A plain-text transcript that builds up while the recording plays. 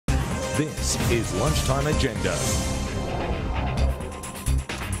This is Lunchtime Agenda.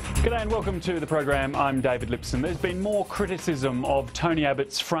 G'day and welcome to the program. I'm David Lipson. There's been more criticism of Tony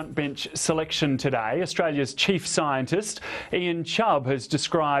Abbott's front bench selection today. Australia's chief scientist, Ian Chubb, has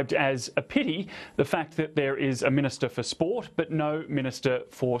described as a pity the fact that there is a Minister for Sport but no Minister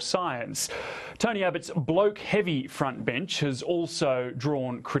for Science. Tony Abbott's bloke-heavy front bench has also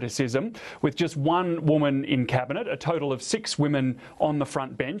drawn criticism, with just one woman in Cabinet, a total of 6 women on the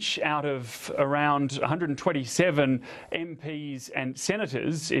front bench out of around 127 MPs and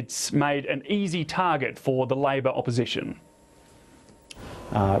senators. It's made an easy target for the Labor opposition.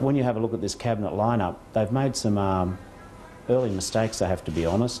 When you have a look at this Cabinet lineup, they've made some early mistakes, I have to be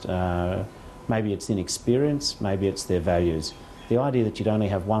honest. Maybe it's inexperience, maybe it's their values. The idea that you'd only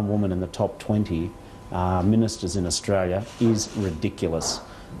have one woman in the top 20 ministers in Australia is ridiculous.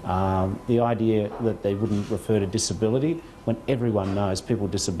 The idea that they wouldn't refer to disability when everyone knows people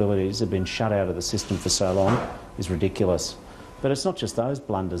with disabilities have been shut out of the system for so long is ridiculous. But it's not just those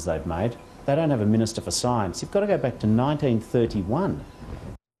blunders they've made. They don't have a Minister for Science. You've got to go back to 1931.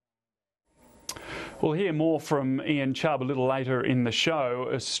 We'll hear more from Ian Chubb a little later in the show.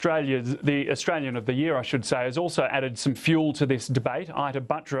 The Australian of the Year, I should say, has also added some fuel to this debate. Ita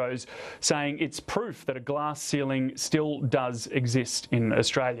Buttrose saying it's proof that a glass ceiling still does exist in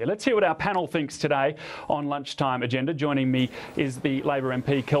Australia. Let's hear what our panel thinks today on Lunchtime Agenda. Joining me is the Labor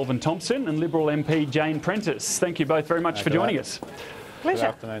MP Kelvin Thomson and Liberal MP Jane Prentice. Thank you both very much for joining us. Pleasure. Good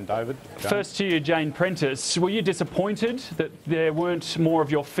afternoon, David. First to you, Jane Prentice. Were you disappointed that there weren't more of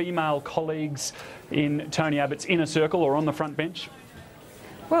your female colleagues in Tony Abbott's inner circle or on the front bench?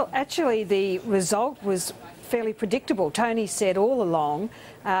 Well, actually, the result was fairly predictable. Tony said all along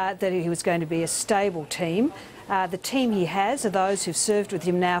that he was going to be a stable team. The team he has are those who've served with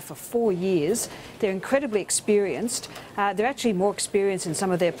him now for 4 years. They're incredibly experienced. They're actually more experienced in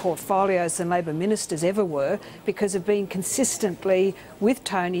some of their portfolios than Labor ministers ever were because of being consistently with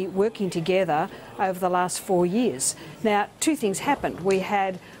Tony, working together over the last 4 years. Now, 2 things happened. We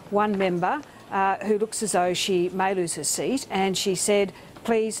had one member who looks as though she may lose her seat, and she said,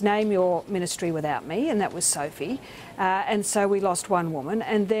 please name your ministry without me, and that was Sophie. And so we lost one woman.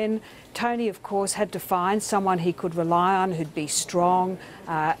 And then Tony, of course, had to find someone he could rely on who'd be strong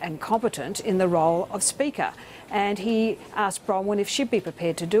and competent in the role of Speaker. And he asked Bronwyn if she'd be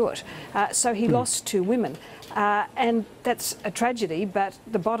prepared to do it. So he lost 2 women. And that's a tragedy, but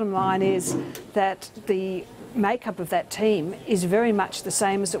the bottom line is that the makeup of that team is very much the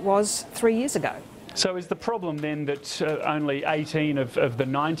same as it was 3 years ago. So is the problem then that only 18 of the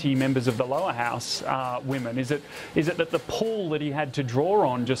 90 members of the lower house are women? Is it that the pool that he had to draw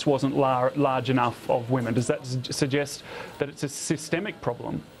on just wasn't large enough of women? Does that suggest that it's a systemic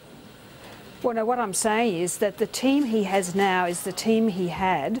problem? Well, no, what I'm saying is that the team he has now is the team he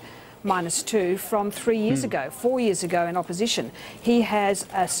had -2 from 3 years ago, 4 years ago in opposition. He has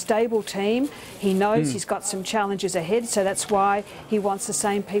a stable team. He knows he's got some challenges ahead, so that's why he wants the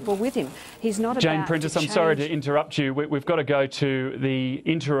same people with him. He's not about Jane Prentice, I'm sorry to interrupt you. We've got to go to the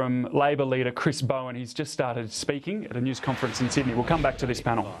interim Labor leader, Chris Bowen. He's just started speaking at a news conference in Sydney. We'll come back to this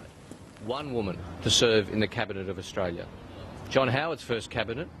panel. One woman to serve in the Cabinet of Australia. John Howard's first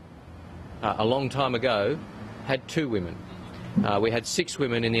Cabinet, a long time ago, had 2 women. We had 6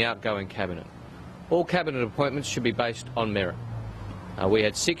 women in the outgoing Cabinet. All Cabinet appointments should be based on merit. We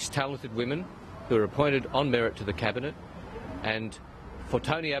had 6 talented women who were appointed on merit to the Cabinet, and for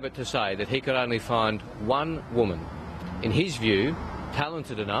Tony Abbott to say that he could only find one woman, in his view,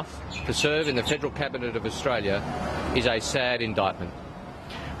 talented enough to serve in the Federal Cabinet of Australia is a sad indictment.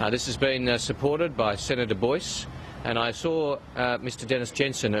 This has been supported by Senator Boyce, and I saw Mr Dennis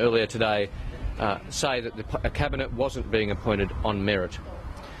Jensen earlier today say that a Cabinet wasn't being appointed on merit.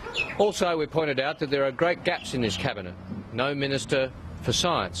 Also, we pointed out that there are great gaps in this Cabinet. No Minister for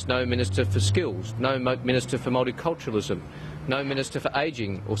Science, no Minister for Skills, no Minister for Multiculturalism, no Minister for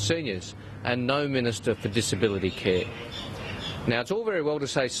Ageing or Seniors, and no Minister for Disability Care. Now, it's all very well to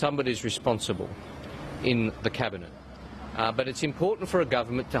say somebody's responsible in the Cabinet, but it's important for a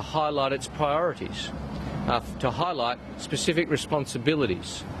government to highlight its priorities, to highlight specific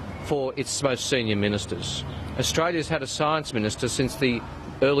responsibilities for its most senior ministers. Australia's had a science minister since the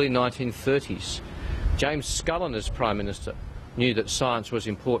early 1930s. James Scullin, as Prime Minister, knew that science was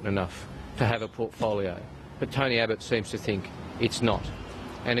important enough to have a portfolio, but Tony Abbott seems to think it's not.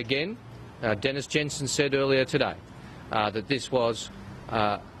 And again, Dennis Jensen said earlier today that this was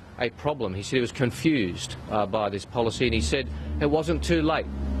a problem. He said he was confused by this policy, and he said it wasn't too late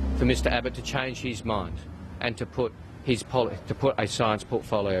for Mr Abbott to change his mind and to put a science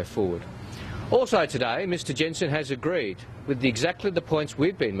portfolio forward. Also today, Mr Jensen has agreed with exactly the points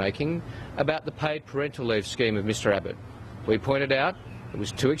we've been making about the paid parental leave scheme of Mr Abbott. We pointed out it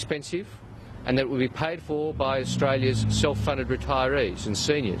was too expensive and that it would be paid for by Australia's self-funded retirees and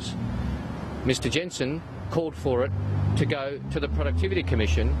seniors. Mr Jensen called for it to go to the Productivity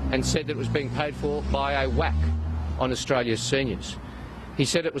Commission and said that it was being paid for by a whack on Australia's seniors. He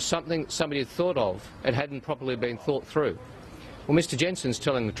said it was something somebody had thought of and hadn't properly been thought through. Well, Mr Jensen's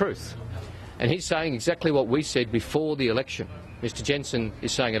telling the truth, and he's saying exactly what we said before the election. Mr Jensen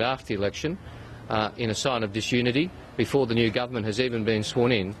is saying it after the election, in a sign of disunity, before the new government has even been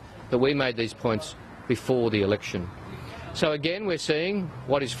sworn in, that we made these points before the election. So again, we're seeing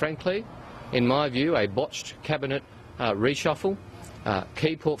what is frankly, in my view, a botched cabinet reshuffle,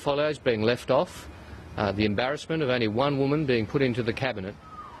 key portfolios being left off, the embarrassment of only one woman being put into the cabinet,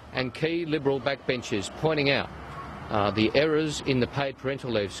 and key Liberal backbenchers pointing out the errors in the paid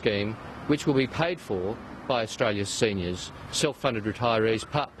parental leave scheme, which will be paid for by Australia's seniors, self-funded retirees,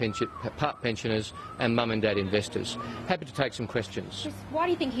 part pensioners and mum and dad investors. Happy to take some questions. Why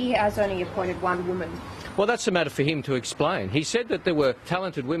do you think he has only appointed one woman? Well, that's a matter for him to explain. He said that there were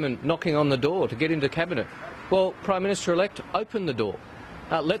talented women knocking on the door to get into cabinet. Well, Prime Minister-elect, open the door.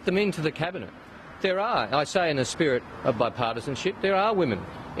 Let them into the cabinet. There are, I say in a spirit of bipartisanship, there are women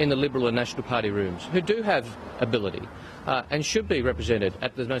in the Liberal and National Party rooms who do have ability and should be represented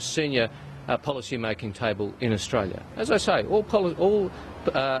at the most senior policy-making table in Australia. As I say, all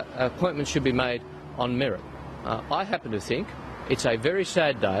appointments should be made on merit. I happen to think it's a very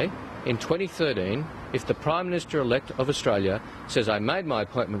sad day in 2013 if the Prime Minister-elect of Australia says I made my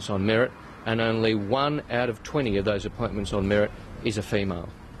appointments on merit and only 1 out of 20 of those appointments on merit is a female.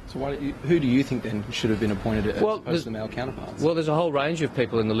 So who do you think then should have been appointed as opposed to the male counterparts? Well, there's a whole range of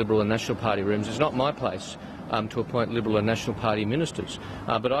people in the Liberal and National Party rooms. It's not my place to appoint Liberal and National Party ministers,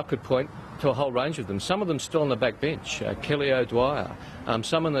 but I could point to a whole range of them. Some of them still on the back bench, Kelly O'Dwyer,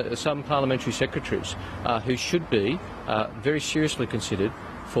 some parliamentary secretaries who should be very seriously considered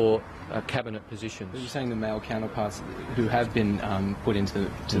for cabinet positions. Are you saying the male counterparts who have been put into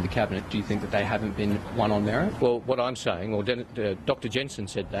the cabinet, do you think that they haven't been won on merit? Well, what I'm saying, Dr Jensen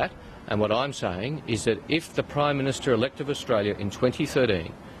said that, and what I'm saying is that if the Prime Minister-elect of Australia in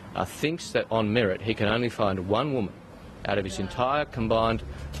 2013 thinks that on merit he can only find one woman out of his entire combined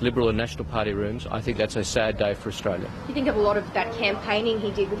Liberal and National Party rooms, I think that's a sad day for Australia. Do you think of a lot of that campaigning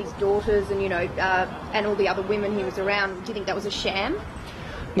he did with his daughters and, and all the other women he was around, do you think that was a sham?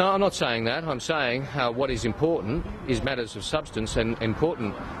 No, I'm not saying that. I'm saying what is important is matters of substance and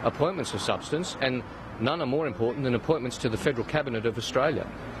important appointments of substance, and none are more important than appointments to the Federal Cabinet of Australia.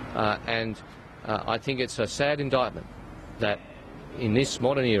 I think it's a sad indictment that in this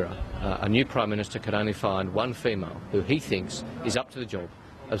modern era, a new Prime Minister can only find one female who he thinks is up to the job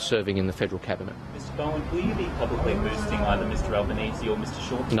of serving in the Federal Cabinet. Mr Bowen, will you be publicly boosting either Mr Albanese or Mr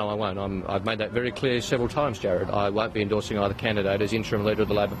Shorten? No, I won't. I've made that very clear several times, Jared. I won't be endorsing either candidate as interim leader of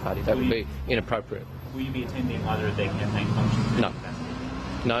the Labor Party. That would be inappropriate. Will you be attending either of their campaign functions? No.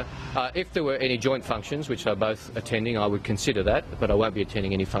 No. If there were any joint functions, which they're both attending, I would consider that, but I won't be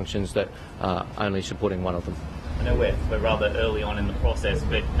attending any functions that are only supporting one of them. I know we're rather early on in the process,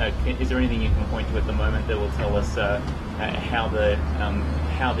 but is there anything you can point to at the moment that will tell us how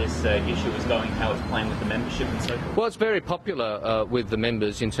this issue is going, how it's playing with the membership and so forth? Well, it's very popular with the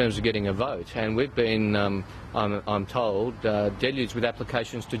members in terms of getting a vote, and we've been, I'm told, deluged with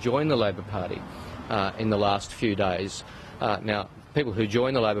applications to join the Labor Party in the last few days. Now, people who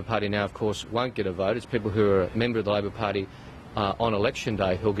join the Labor Party now, of course, won't get a vote. It's people who are a member of the Labor Party on election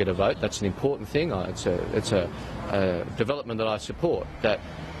day who'll get a vote. That's an important thing. It's a development that I support, that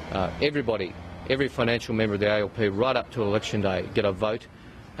every financial member of the ALP right up to election day get a vote,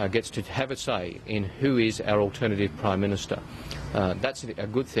 gets to have a say in who is our alternative Prime Minister. That's a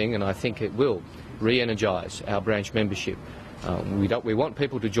good thing, and I think it will re-energise our branch membership. We want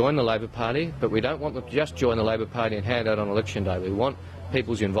people to join the Labor Party, but we don't want them to just join the Labor Party and hand out on election day. We want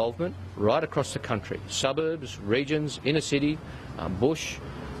people's involvement right across the country, suburbs, regions, inner city, bush,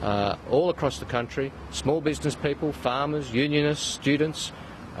 all across the country, small business people, farmers, unionists, students,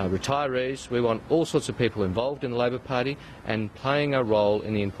 retirees. We want all sorts of people involved in the Labor Party and playing a role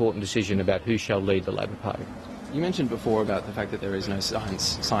in the important decision about who shall lead the Labor Party. You mentioned before about the fact that there is no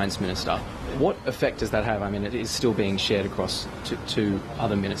science minister. What effect does that have? I mean, it is still being shared across to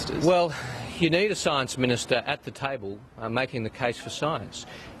other ministers. Well, you need a science minister at the table making the case for science.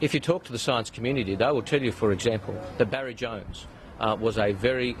 If you talk to the science community, they will tell you, for example, that Barry Jones was a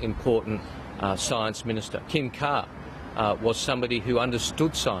very important science minister. Kim Carr was somebody who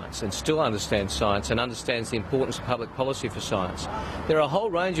understood science and still understands science and understands the importance of public policy for science. There are a whole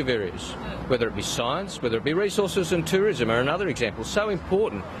range of areas, whether it be science, whether it be resources and tourism are another example, so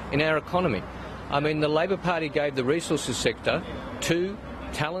important in our economy. I mean, the Labor Party gave the resources sector to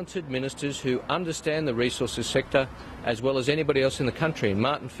talented ministers who understand the resources sector as well as anybody else in the country,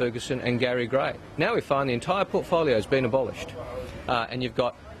 Martin Ferguson and Gary Gray. Now we find the entire portfolio has been abolished, and you've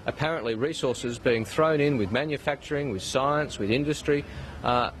got apparently resources being thrown in with manufacturing, with science, with industry,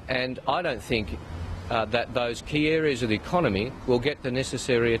 and I don't think that those key areas of the economy will get the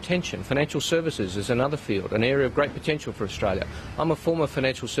necessary attention. Financial services is another field, an area of great potential for Australia. I'm a former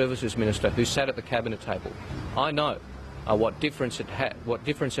financial services minister who sat at the cabinet table. I know what difference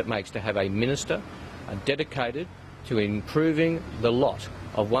it makes to have a minister dedicated to improving the lot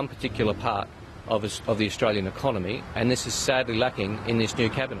of one particular part of the Australian economy, and this is sadly lacking in this new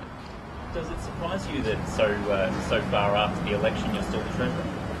cabinet. Does it surprise you that so far after the election you're still the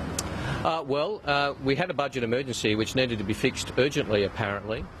Treasurer? Well, we had a budget emergency which needed to be fixed urgently,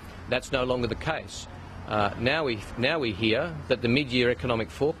 apparently. That's no longer the case. Now we hear that the mid-year economic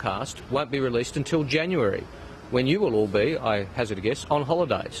forecast won't be released until January, when you will all be, I hazard a guess, on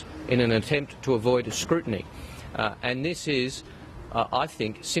holidays in an attempt to avoid scrutiny. And this is, I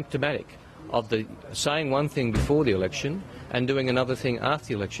think, symptomatic of the saying one thing before the election and doing another thing after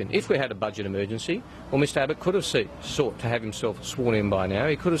the election. If we had a budget emergency, well, Mr Abbott could have sought to have himself sworn in by now,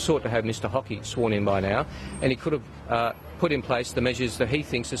 he could have sought to have Mr Hockey sworn in by now, and he could have put in place the measures that he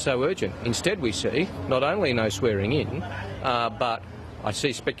thinks are so urgent. Instead we see not only no swearing in, but I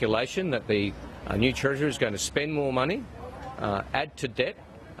see speculation that the new Treasurer is going to spend more money, add to debt,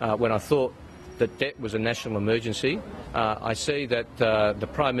 when I thought that debt was a national emergency. I see that the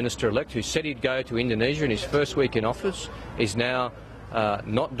Prime Minister-elect, who said he'd go to Indonesia in his first week in office, is now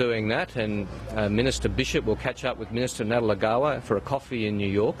not doing that, and Minister Bishop will catch up with Minister Nadalagawa for a coffee in New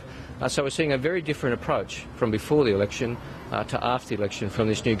York. So we're seeing a very different approach from before the election to after the election from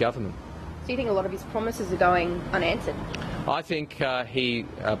this new government. So you think a lot of his promises are going unanswered? I think he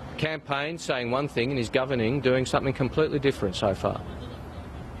campaigned saying one thing and is governing doing something completely different so far.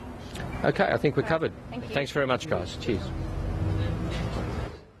 Okay, I think we're covered. Thank you. Thanks very much, guys. Cheers.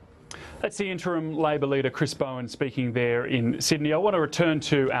 That's the interim Labor leader Chris Bowen speaking there in Sydney. I want to return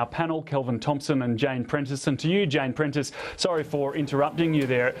to our panel, Kelvin Thomson and Jane Prentice. And to you, Jane Prentice, sorry for interrupting you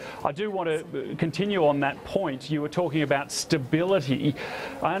there. I do want to continue on that point. You were talking about stability.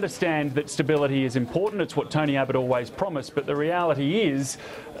 I understand that stability is important. It's what Tony Abbott always promised. But the reality is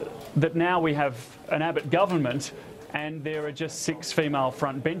that now we have an Abbott government and there are just 6 female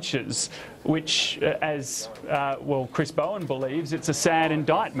front benches, which, as Chris Bowen believes, it's a sad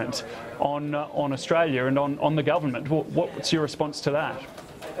indictment on Australia and on the government. What's your response to that?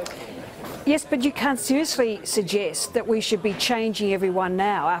 Yes, but you can't seriously suggest that we should be changing everyone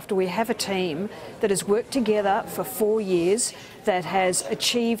now after we have a team that has worked together for 4 years, that has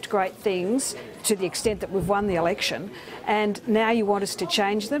achieved great things to the extent that we've won the election, and now you want us to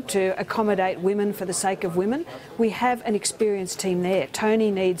change them to accommodate women for the sake of women. We have an experienced team there. Tony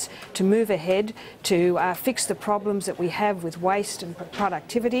needs to move ahead to fix the problems that we have with waste and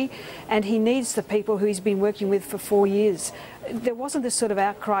productivity, and he needs the people who he's been working with for 4 years. There wasn't this sort of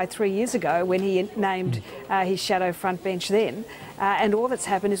outcry 3 years ago when he named his shadow front bench then. And all that's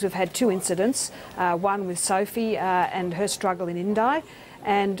happened is we've had 2 incidents, one with Sophie and her struggle in Indi.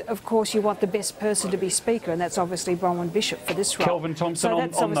 And of course you want the best person to be Speaker, and that's obviously Bronwyn Bishop for this role. Kelvin Thomson,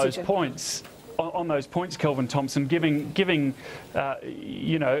 so on those points. On those points, Kelvin Thomson, giving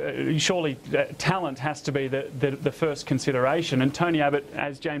you know, surely talent has to be the first consideration. And Tony Abbott,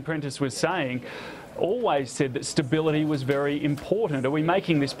 as Jane Prentice was saying, always said that stability was very important. Are we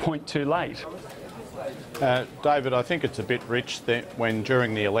making this point too late? David, I think it's a bit rich that when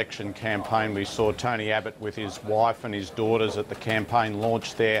during the election campaign we saw Tony Abbott with his wife and his daughters at the campaign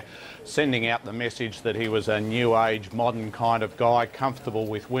launch there, sending out the message that he was a new age, modern kind of guy, comfortable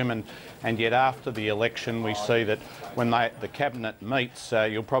with women, and yet after the election we see that when the cabinet meets,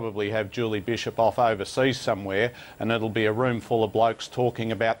 you'll probably have Julie Bishop off overseas somewhere and it'll be a room full of blokes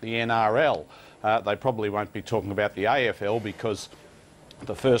talking about the NRL. They probably won't be talking about the AFL because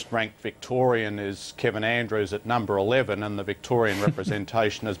the first-ranked Victorian is Kevin Andrews at number 11 and the Victorian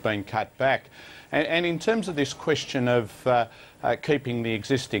representation has been cut back. And in terms of this question of keeping the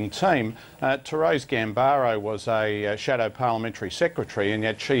existing team. Therese Gambaro was a shadow parliamentary secretary, and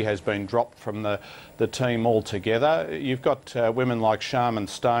yet she has been dropped from the team altogether. You've got women like Sharman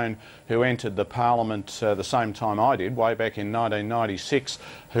Stone, who entered the parliament the same time I did, way back in 1996,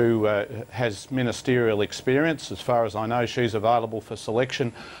 who has ministerial experience. As far as I know, she's available for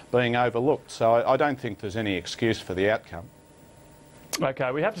selection, being overlooked. So I don't think there's any excuse for the outcome.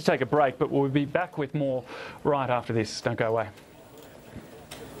 OK, we have to take a break, but we'll be back with more right after this. Don't go away.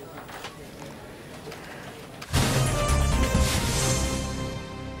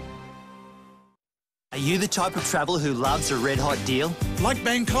 Are you the type of traveller who loves a red-hot deal? Like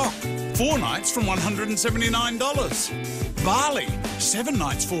Bangkok, 4 nights from $179. Bali, 7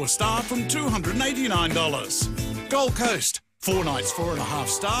 nights 4-star from $289. Gold Coast, 4 nights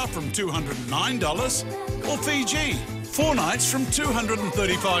 4.5-star from $209. Or Fiji, 4 nights from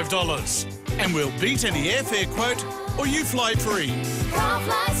 $235. And we'll beat any airfare quote, or you fly free.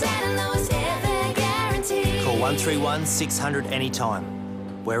 Call 131 600 anytime.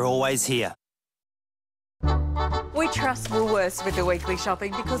 We're always here. We trust Woolworths with the weekly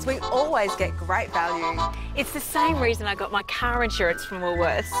shopping because we always get great value. It's the same reason I got my car insurance from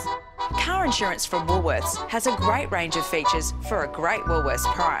Woolworths. Car insurance from Woolworths has a great range of features for a great Woolworths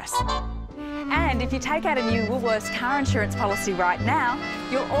price. And if you take out a new Woolworths car insurance policy right now,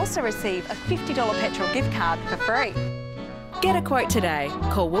 you'll also receive a $50 petrol gift card for free. Get a quote today.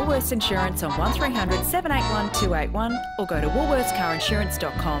 Call Woolworths Insurance on 1300 781 281 or go to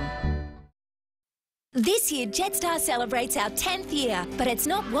woolworthscarinsurance.com. This year, Jetstar celebrates our 10th year, but it's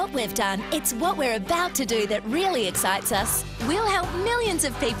not what we've done, it's what we're about to do that really excites us. We'll help millions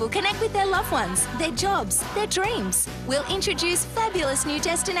of people connect with their loved ones, their jobs, their dreams. We'll introduce fabulous new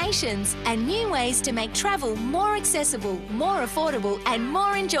destinations and new ways to make travel more accessible, more affordable and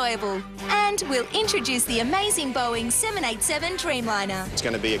more enjoyable. And we'll introduce the amazing Boeing 787 Dreamliner. It's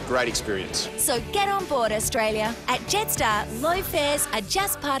going to be a great experience. So get on board, Australia. At Jetstar, low fares are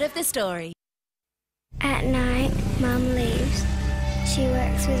just part of the story. At night, Mum leaves. She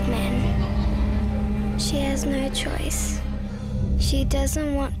works with men. She has no choice. She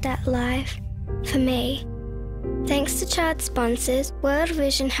doesn't want that life for me. Thanks to child sponsors, World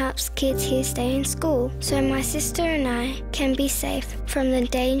Vision helps kids here stay in school so my sister and I can be safe from the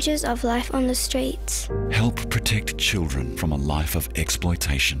dangers of life on the streets. Help protect children from a life of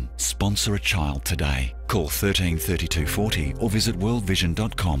exploitation. Sponsor a child today. Call 13 32 40 or visit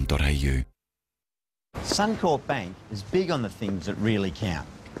worldvision.com.au. Suncorp Bank is big on the things that really count.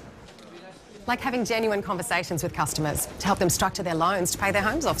 Like having genuine conversations with customers to help them structure their loans to pay their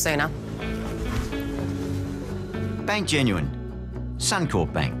homes off sooner. Bank Genuine.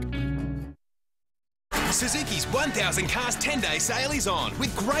 Suncorp Bank. Suzuki's 1000 Cars 10-day sale is on,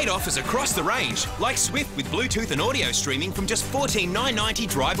 with great offers across the range, like Swift with Bluetooth and audio streaming from just $14,990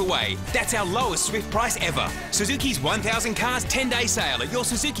 drive away. That's our lowest Swift price ever. Suzuki's 1000 Cars 10-day sale at your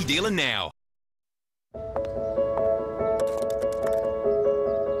Suzuki dealer now.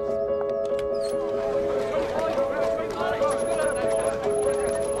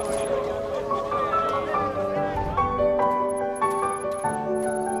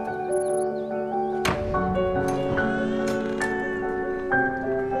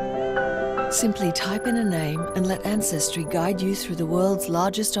 Simply type in a name and let Ancestry guide you through the world's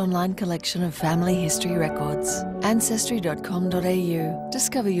largest online collection of family history records. Ancestry.com.au.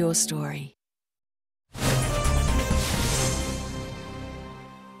 Discover your story.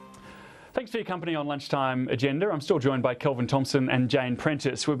 Thanks for your company on Lunchtime Agenda. I'm still joined by Kelvin Thomson and Jane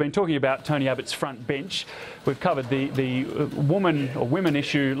Prentice. We've been talking about Tony Abbott's front bench. We've covered the woman or women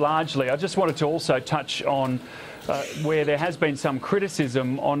issue largely. I just wanted to also touch on where there has been some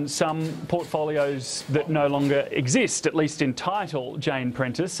criticism on some portfolios that no longer exist, at least in title, Jane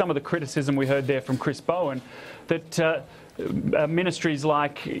Prentice. Some of the criticism we heard there from Chris Bowen, that ministries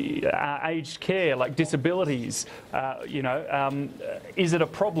like aged care, like disabilities, is it a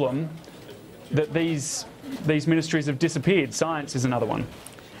problem that these ministries have disappeared? Science is another one.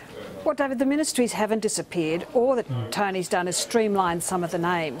 Well, David, the ministries haven't disappeared. All that Tony's done is streamline some of the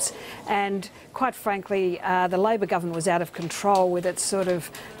names. And quite frankly, the Labor government was out of control with its sort of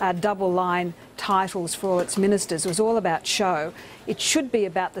double-line titles for all its ministers. It was all about show. It should be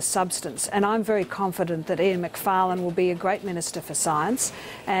about the substance. And I'm very confident that Ian Macfarlane will be a great Minister for Science.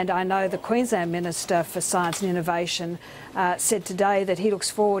 And I know the Queensland Minister for Science and Innovation said today that he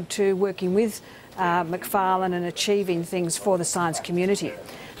looks forward to working with Macfarlane and achieving things for the science community.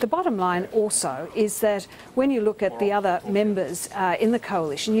 The bottom line also is that when you look at the other members in the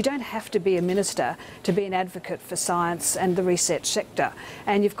coalition, you don't have to be a minister to be an advocate for science and the research sector.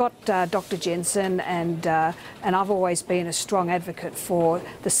 And you've got Dr. Jensen, and I've always been a strong advocate for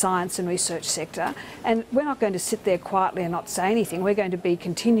the science and research sector. And we're not going to sit there quietly and not say anything. We're going to be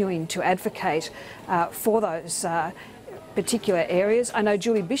continuing to advocate for those particular areas. I know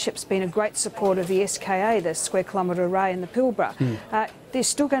Julie Bishop's been a great supporter of the SKA, the Square Kilometre Array in the Pilbara. They're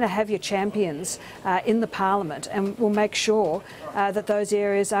still going to have your champions in the Parliament, and we'll make sure that those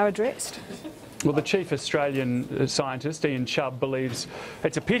areas are addressed. Well, the chief Australian scientist, Ian Chubb, believes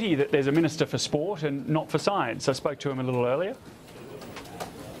it's a pity that there's a minister for sport and not for science. I spoke to him a little earlier.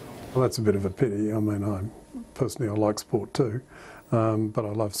 Well, that's a bit of a pity. I mean, I like sport too, but I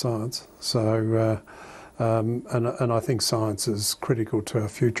love science. So. And I think science is critical to our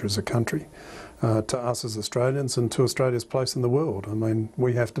future as a country, to us as Australians and to Australia's place in the world. I mean,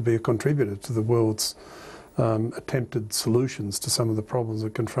 we have to be a contributor to the world's attempted solutions to some of the problems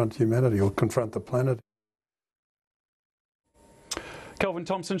that confront humanity or confront the planet. Kelvin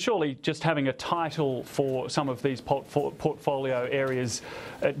Thomson, surely just having a title for some of these portfolio areas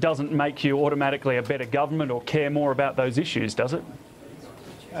doesn't make you automatically a better government or care more about those issues, does it?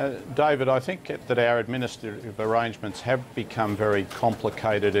 David, I think that our administrative arrangements have become very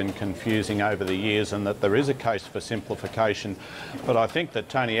complicated and confusing over the years, and that there is a case for simplification. But I think that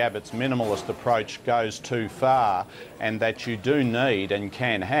Tony Abbott's minimalist approach goes too far, and that you do need and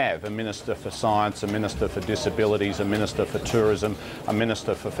can have a Minister for Science, a Minister for Disabilities, a Minister for Tourism, a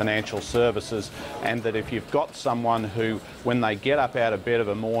Minister for Financial Services, and that if you've got someone who, when they get up out of bed of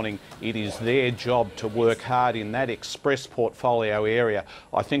a morning, it is their job to work hard in that express portfolio area,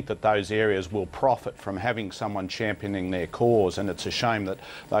 I think that those areas will profit from having someone championing their cause, and it's a shame that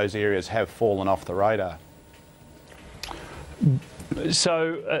those areas have fallen off the radar.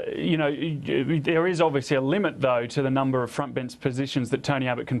 So, you know, there is obviously a limit, though, to the number of front bench positions that Tony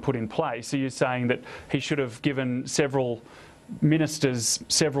Abbott can put in place. So you're saying that he should have given several ministers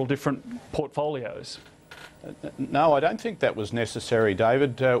several different portfolios? No, I don't think that was necessary,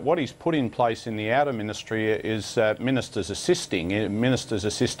 David. What he's put in place in the outer ministry is ministers assisting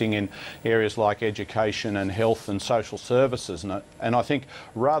in areas like education and health and social services. And I think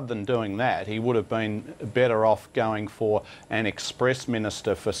rather than doing that, he would have been better off going for an express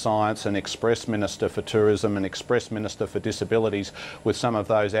minister for science, an express minister for tourism, an express minister for disabilities with some of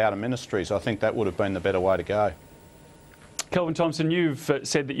those outer ministries. I think that would have been the better way to go. Kelvin Thomson, you've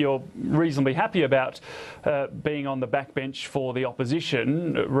said that you're reasonably happy about being on the backbench for the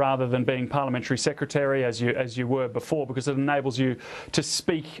opposition rather than being parliamentary secretary as you were before, because it enables you to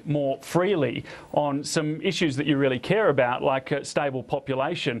speak more freely on some issues that you really care about, like stable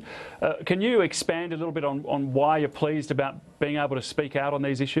population. Can you expand a little bit on why you're pleased about being able to speak out on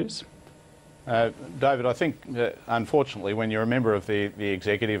these issues? David, I think, unfortunately, when you're a member of the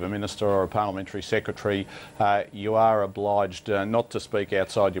executive, a minister or a parliamentary secretary, you are obliged not to speak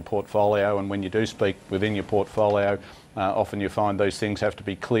outside your portfolio, and when you do speak within your portfolio, often you find these things have to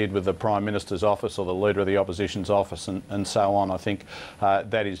be cleared with the Prime Minister's office or the Leader of the Opposition's office and so on. I think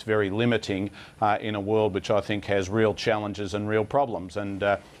that is very limiting in a world which I think has real challenges and real problems. And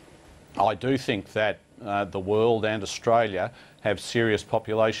I do think that the world and Australia have serious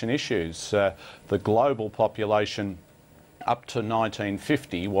population issues. The global population up to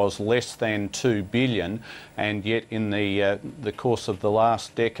 1950 was less than 2 billion, and yet in the course of the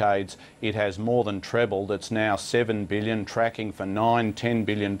last decades it has more than trebled. It's now 7 billion, tracking for 9-10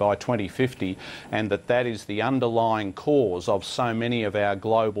 billion by 2050, and that is the underlying cause of so many of our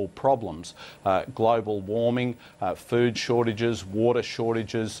global problems. Global warming, food shortages, water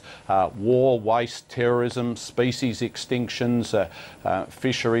shortages, war, waste, terrorism, species extinctions,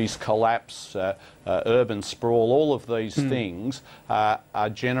 fisheries collapse, urban sprawl. All of these things are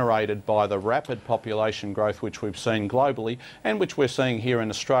generated by the rapid population growth which we've seen globally and which we're seeing here in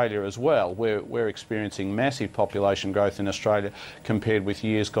Australia as well. We're experiencing massive population growth in Australia compared with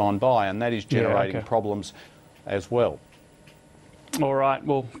years gone by, and that is generating problems as well. All right,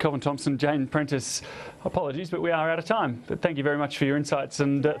 well, Kelvin Thomson, Jane Prentice, apologies, but we are out of time. But thank you very much for your insights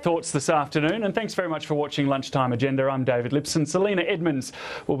and thoughts this afternoon, and thanks very much for watching Lunchtime Agenda. I'm David Lipson. Selena Edmonds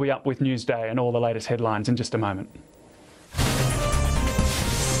will be up with Newsday and all the latest headlines in just a moment.